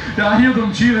gentlemen. Yeah, I hear them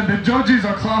cheering. The judges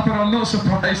are clapping. I'm not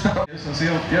surprised. Yes, I see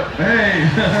him. Yep. Hey,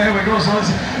 there we go. So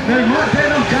it's now Matt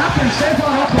Denham gapping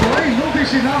Stefan up the line. Nobody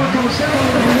seen that one coming.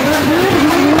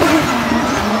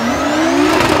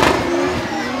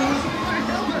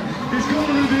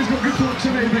 He's got good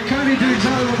proximity, but can he do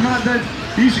exactly what Matt did?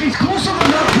 He's closer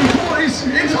than that before.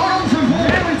 He's on for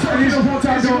He's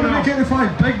going to make it the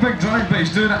 5. Big drag, but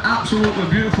he's doing it absolutely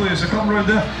beautifully as they come round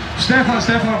there. Stefan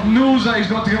knows that he's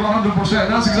got to give 100%,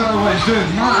 and that's exactly what he's doing.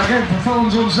 Matt again fulfilling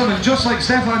zone 7, just like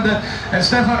Stefan did, and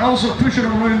Stefan also pushing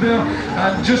him around there,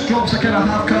 and just drops a kind of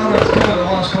half car at the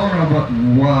last corner, but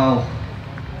wow.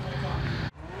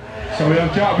 So we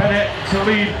have Jack Bennett to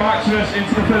lead Maximus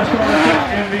into the first corner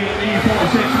in the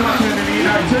E46, Maximus in the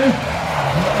E92.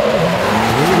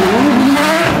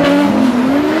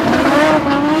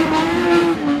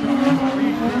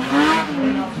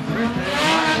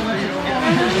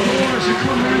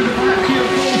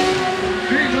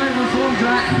 Great driver from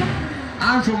Jack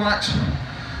and from Max.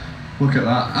 Look at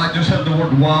that. I just heard the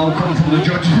word wow come from the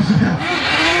judges.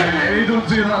 He don't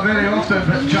do that very often,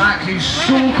 but Jack, he's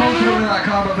so confident with that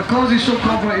car, but because he's so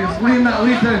confident, he's laying that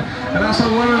lead down, and that's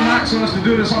allowing Max on us to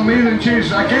do this amazing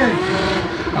chase again.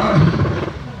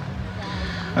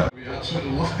 We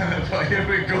absolutely love it, but here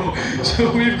we go.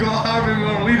 So we've got Harvey,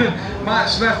 we're leading Matt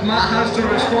Smith. Matt has to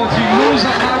respond. He knows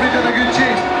that Harvey did a good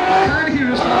chase. Can he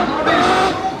respond? Harvey is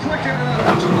so quick in that.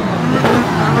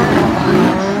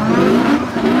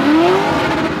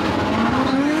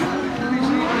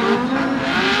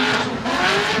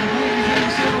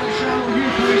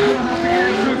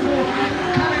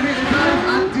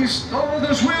 Oh,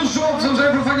 there's wheels dropped, there's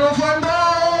everything off, and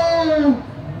no!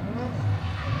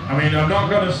 I mean, I'm not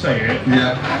going to say it.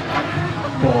 Yeah.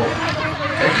 But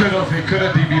He could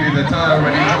have deviated the tyre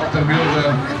when he dropped the wheel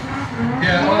there.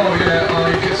 Yeah, oh,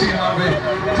 you can see Harvey,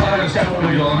 tyre's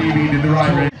totally gone. deviated the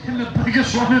right way. In the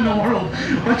biggest run in the world,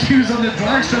 like he was on the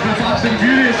drag strip of Fast and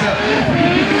Furious.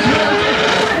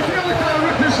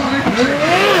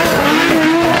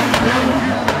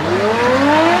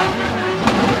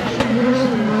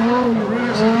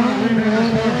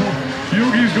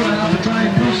 Yogi's going to have to try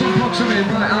and pull some proximity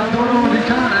back. I don't know if he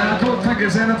can, and I don't think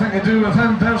it's anything to do with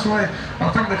him personally. I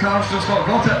think the car's just not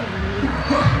got it.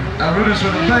 And Rudis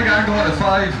with a big angle at the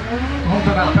 5,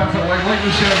 holding that perfect line, like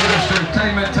we see Rudis do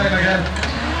time and time again.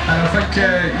 And I think,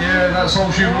 yeah, that's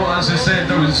all she wrote. As I said,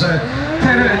 there was 10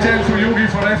 out of 10 for Yogi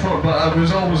for effort, but it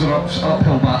was always an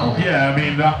uphill battle. Yeah, I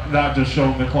mean, that just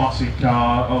showed the classic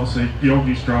car. Obviously,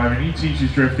 Yogi's driving, he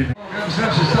teaches drifting. Gibbs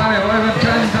versus Danny 11,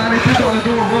 can Danny put it on the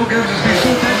door? Will Gibbs has been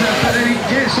so tentative, but then he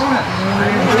gets on it.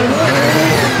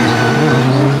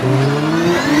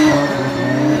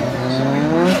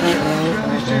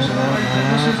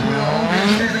 This is where it all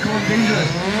gets technical and dangerous.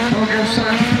 Will Gibbs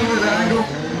trying to pull at the angle.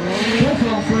 Both of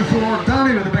them through 4.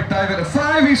 Danny with a big dive at the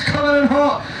 5. He's coming in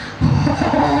hot.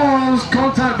 Oh, there's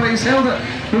contact, but he's held it.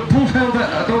 They've both held it.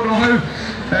 I don't know how.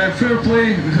 Fair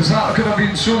play, because that could have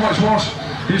been so much worse.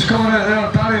 He's coming out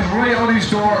there, Danny's right on his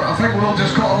door. I think Will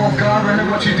just caught him off guard with how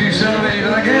much he decelerated.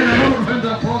 And again, another round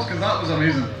of applause because that was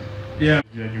amazing. Yeah,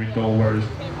 genuine goal, whereas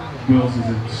Will's is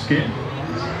a skin.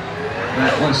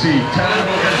 Let's see,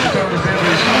 Cannibal gets the turn of the favour.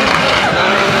 He's coming back.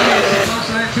 Danny gets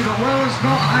the entry, but Will is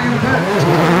not hanging a bit.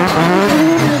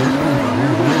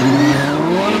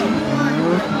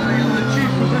 Danny in the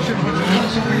chief position, which is not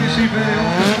something you see very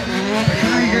often. But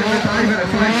can he get the dive at the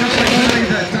 5, just like Danny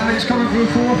did? Danny's coming through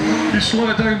 4. He's slowed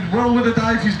it down. Will with the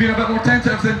dive. He's been a bit more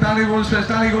tentative than Danny was. But is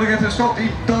Danny going to get it stopped? He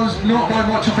does not by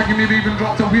much. I think he maybe even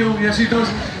dropped a wheel. Yes, he does.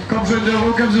 Comes round there.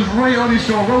 Will Gibbs is right on his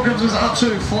door. Will Gibbs is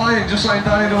absolutely flying, just like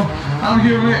Danny though. I'm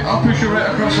here, mate. I'll push you right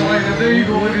across the line. And there you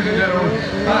go, ladies and gentlemen.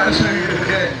 That is how you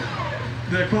get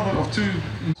the equivalent of 2.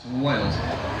 It's wild.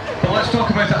 But let's talk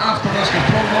about it after this. Because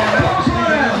Paul Martin was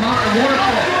leading in Martin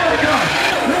Waterfall.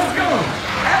 Let's go!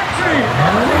 Entry!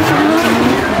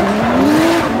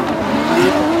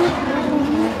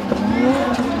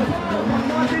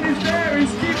 Martin is there,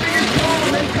 he's keeping his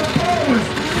calm and composed.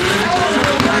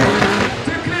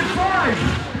 To clip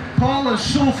 5. Paul is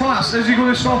so fast, is he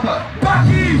going to stop it? Back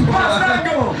in, fast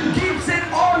angle, keeps it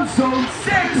on zone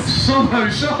 6. Somehow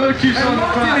keeps And on the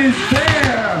track. Martin is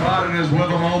there. Martin is with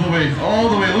him all the way,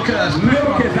 look at this.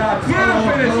 Look at that, through the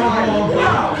finish line.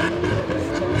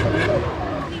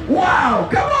 Wow,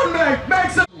 come on mate,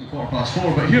 make some.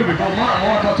 4:15, but here we go. Martin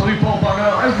Walcott to lead Paul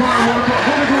Parnell. Is Martin Walcott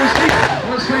going to go and speak?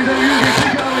 Let's find out. You can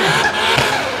take it away.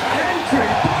 Entry.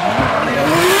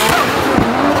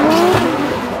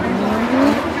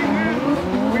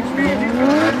 Which means he's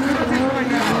going to cut it right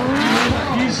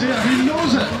now. He's there, he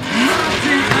knows it.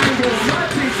 Matching angle,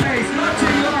 matching pace,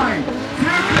 matching line.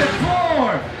 Through clip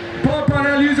 4. Paul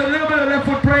Parnell uses a little bit of left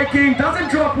foot braking, doesn't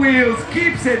drop wheels,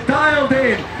 keeps it dialed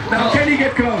in. Now can he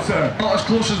get closer? Not as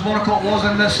close as Monaco was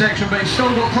in this section, but he's still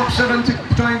got club 7 to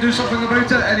try and do something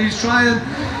about it, and he's trying.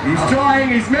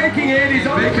 He's making it, he's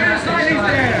on the finish line, he's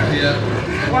there.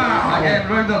 Yeah. Wow. Again,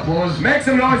 round of applause. Make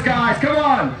some noise guys, come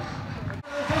on.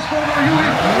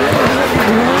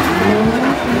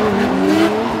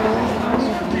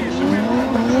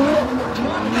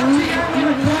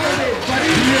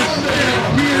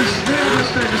 He is there this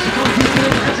time.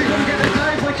 Is he going to get the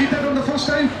dive like he did on the first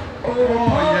time? Oh,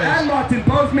 Paul and Martin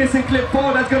both missing clip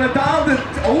 4. That's going to dial the...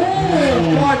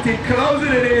 Oh, Martin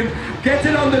closing it in, gets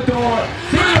it on the door,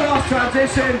 through the last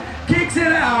transition, kicks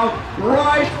it out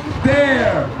right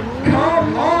there.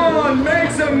 Come on,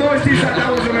 make some noise.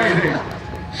 That was amazing.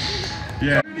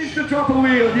 Yeah. You need to drop a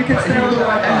wheel, you can stay on the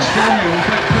right.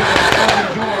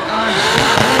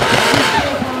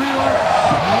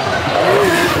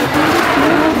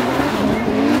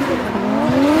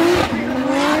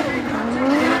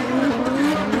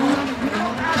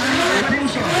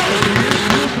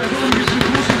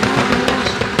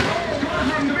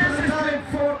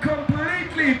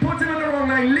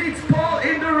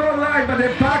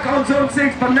 on zone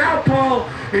 6, but now Paul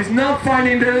is not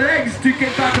finding the legs to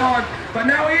get back on. But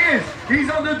now he is. He's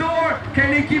on the door.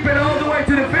 Can he keep it all the way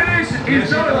to the finish? Yes,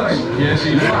 he does. Yes,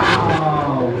 he does.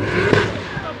 Wow.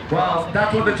 Well,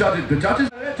 that's what the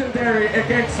judges are legendary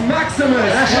against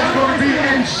Maximus. This is going to be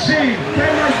insane.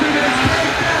 Can I do this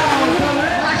takedown for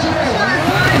Maximus?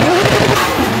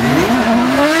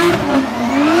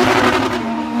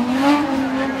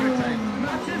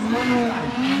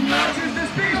 Matches the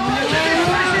speed.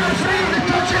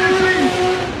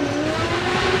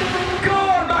 Go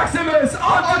on, Maximus.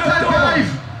 Onto the door.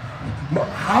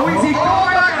 How is he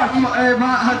going?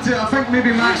 Matt had to, I think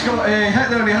maybe Max got hit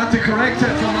there and he had to correct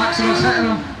it for Maximus hitting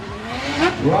him.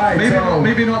 Right.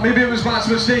 Maybe not, maybe it was Matt's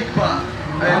mistake, but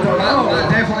Matt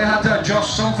definitely had to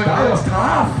adjust something. That was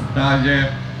tough.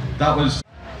 Yeah, that was...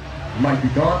 Might be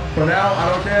gone for now, I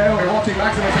don't care. We're watching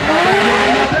Maximus.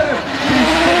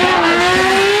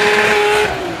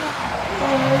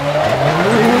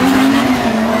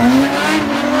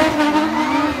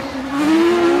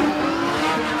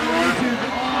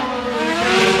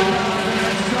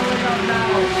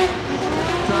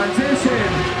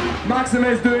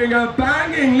 Maximus doing a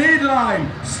banging lead line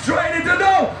straight into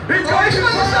no. He's going to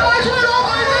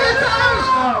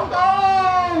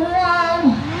Oh wow!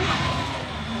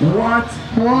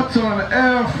 What on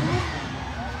earth?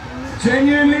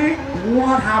 Genuinely,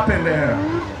 what happened there?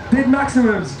 Did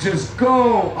Maximus just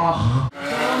go?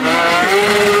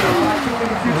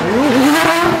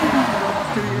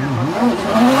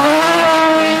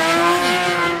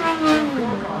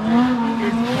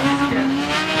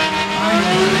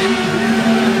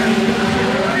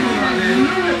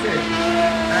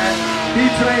 He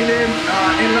trained him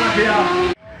in Latvia,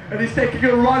 and he's taking a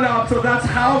run up, so that's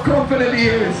how confident he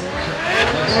is.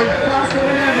 Going faster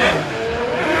than ever.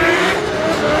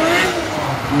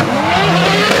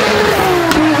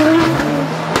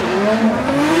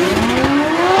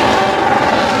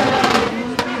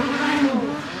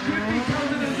 Could be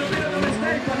counted as a bit of a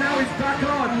mistake, but now he's back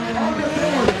on the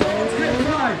board. Clip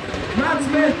 5. Matt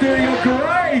Smith doing a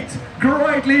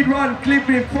great lead run,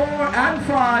 clipping 4 and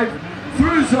 5.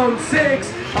 Through zone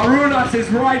 6, Arunas is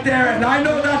right there, and I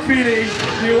know that feeling.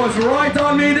 He was right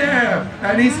on me there,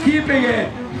 and he's keeping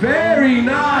it. Very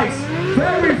nice,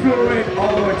 very fluid,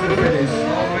 all the way to the finish.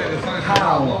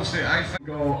 How?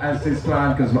 Go as his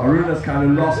plan, because Arunas kind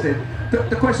of lost it.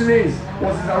 The question is,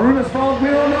 was it Arunas' fault? We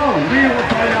don't know. We will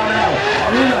find out now.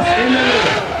 Arunas in the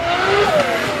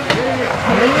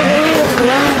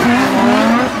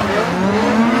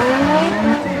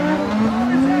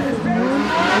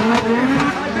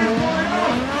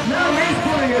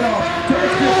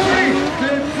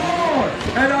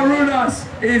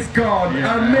is gone,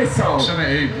 a missile.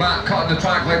 Proximity, Matt cutting the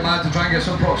track like mad to try and get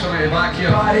some proximity back here.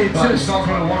 But it's not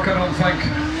going to work, I don't think.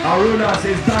 Arunas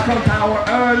is back on power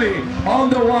early,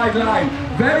 on the wide line.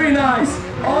 Very nice,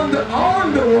 on the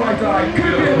wide line.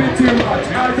 Could be a bit too much,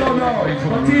 I don't know.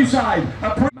 But Teeside,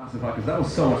 massive because that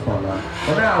was so much fun, man.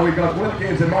 But now we've got Will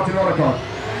Gibbs and Martin Onicott.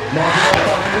 Martin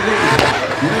Onicott in the lead.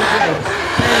 Will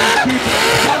Gibbs,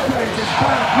 confidence is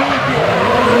back.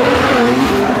 Will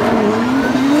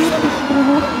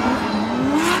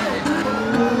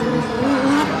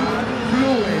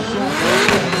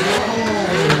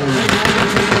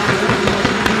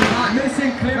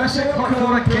Missing clip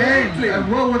 4 again,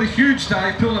 and Will with a huge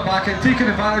dive, pulling it back and taking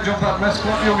advantage of that missed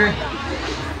clip, Yogi.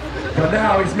 But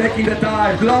now he's making the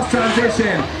dive, lost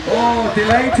transition. Oh,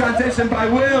 delayed transition by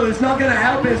Will. It's not going to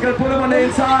help him, it's going to put him on the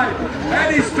inside.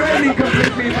 And he's straining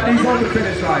completely, but he's on the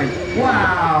finish line.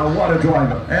 Wow, what a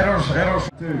driver. Errors.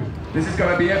 This is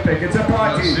going to be epic, it's a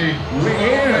party. Let's see. We're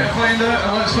here.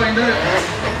 Let's find out.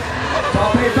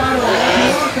 Top 8 battle,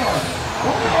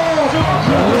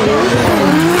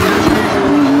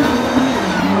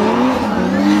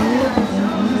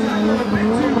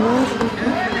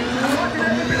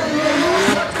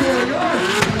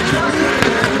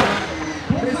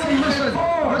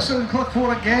 Clip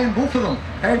 4 again, both of them.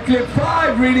 And clip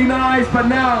 5, really nice, but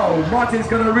now Martin's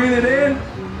gonna reel it in.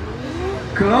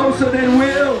 Closer than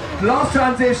Will, lost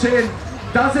transition,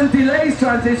 doesn't delay his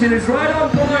transition, is right on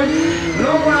point,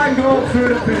 lower angle through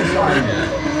the finish line.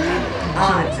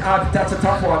 That's a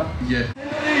tough one. Yeah.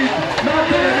 Not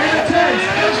there, in the chase.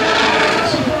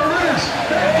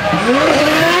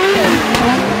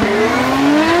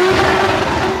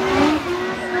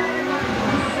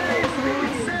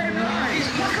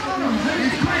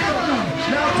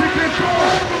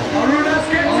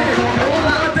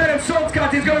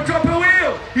 He's going to drop a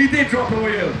wheel! He did drop a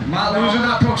wheel! Matt losing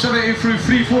that proximity through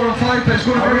 3, 4 and 5, but it's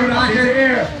going to be back in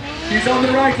here. He's on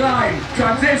the right line.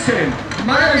 Transition.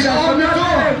 Matt is on the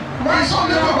door! Matt's on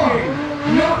the door!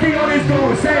 Knocking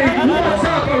saying, what's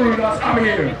up, Arunas? I'm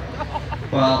here.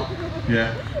 Well,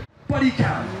 yeah. But he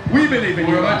can. We believe in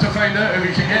you. We're about to find out if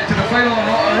we can get to the final or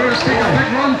not. Arunas take a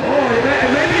big run. Oh,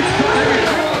 maybe it's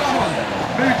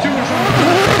Maybe two or something.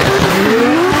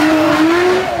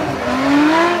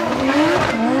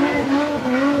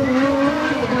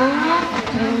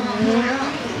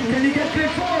 Can he get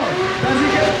clip 4? Does he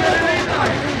get a better lead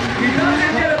line? He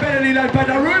doesn't get a better lead line, but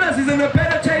Arunas is in a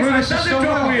better chase line. Doesn't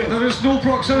drop wheel. There is no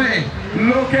proximity.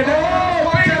 Look at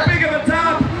that. Big of a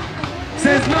tap.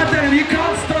 Says Matt, you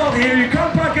can't stop here. You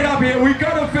can't pack it up here. We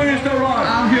gotta finish the run.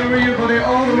 I'm here with you, buddy,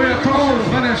 all the way across the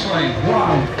finish line.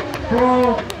 Wow.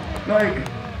 Bro, like...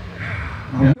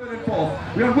 Third and fourth.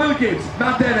 We have Will Gibbs,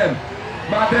 Matt Denham.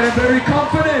 Matt Denham very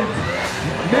confident.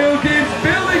 Will Gibbs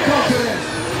building confidence.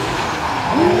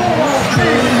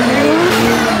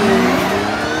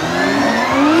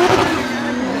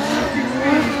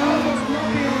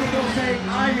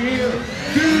 I'm here.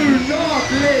 Do not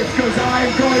live, because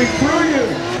I'm going through you.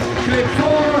 Clip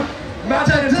 4. Matt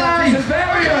Denham transition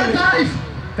very early.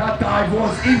 That dive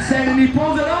was insane, and he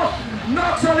pulls it off.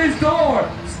 Knocks on his door.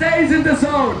 Stays in the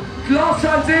zone. Lost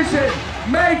transition.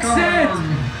 Makes it.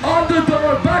 On the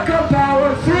door. Back on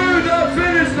power. Through the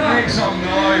finish line. Make some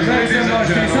noise, ladies and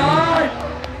gentlemen. Teeside.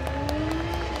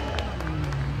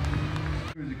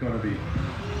 Who's it gonna be?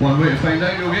 One way to find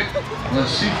out, you'll get.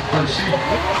 Let's see.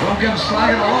 Williams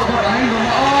slagging a lot behind him.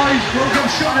 Oh,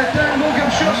 Williams shutting it down.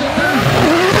 Williams shuts it down.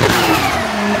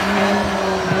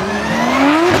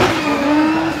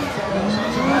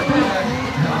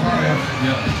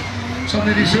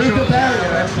 Somebody Moved the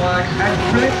barrier and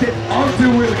flipped it onto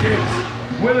Will Gibbs.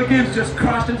 Will Gibbs just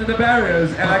crashed into the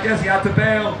barriers, and I guess he had to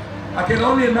bail. I can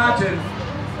only imagine.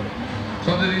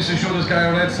 Somebody needs to show this guy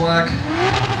a red flag.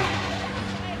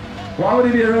 Why would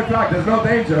he be a red flag? There's no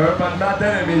danger, but Matt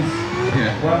Denham is...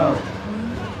 Yeah. Well...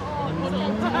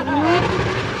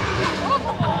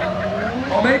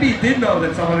 Or maybe he did know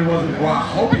that somebody wasn't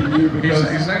hoping you because...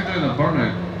 He's now doing a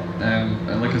burnout.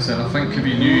 And like I said, I think if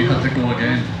he knew he had to go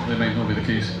again, that might not be the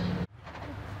case.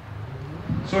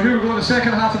 So here we go, the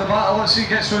second half of the battle. Let's see,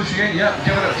 gets through again. Yep,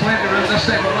 giving it plenty of room this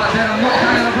time, but Matt Denham not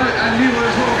hanging about, and neither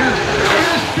is Will Gibbs.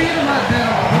 Just beating Matt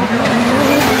Denham.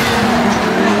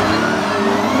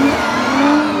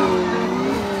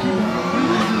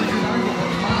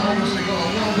 Obviously got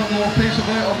a little bit more pace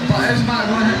about him, but is Matt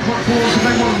going to hit quick forwards? The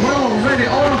big one well already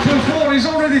on through 4. He's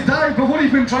already dived before he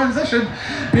even transitioned.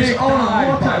 He's on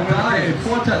what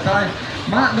a dive.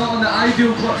 Matt not on the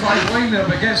ideal clip 5 line there,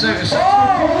 but gets out to 6.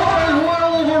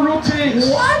 Well over rotates.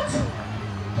 What?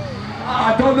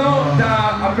 I don't know.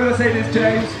 I'm going to say this,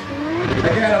 James.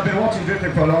 Again, I've been watching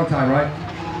drifting for a long time, right?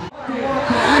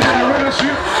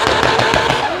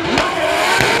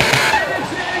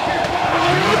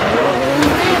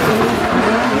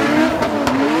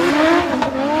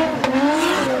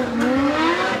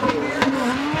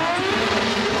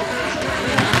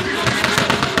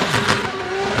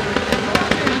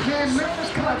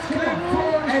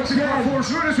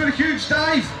 Runas with a huge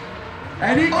dive.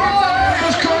 And he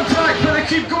there's contact, but they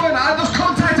keep going, and there's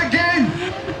contact again.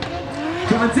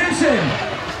 Transition.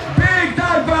 Big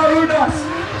dive by Runas.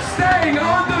 Staying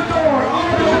on the door. On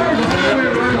the way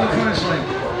around the finish line.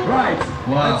 Right.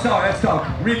 Wow. Let's talk.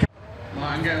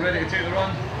 Martin getting ready to take the run.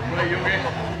 Right, Yogi.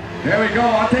 There we go.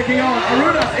 I'm taking on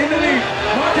Arunas in the lead.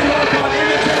 Martin Walcott in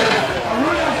the tail.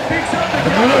 Arunas picks up the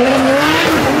camera.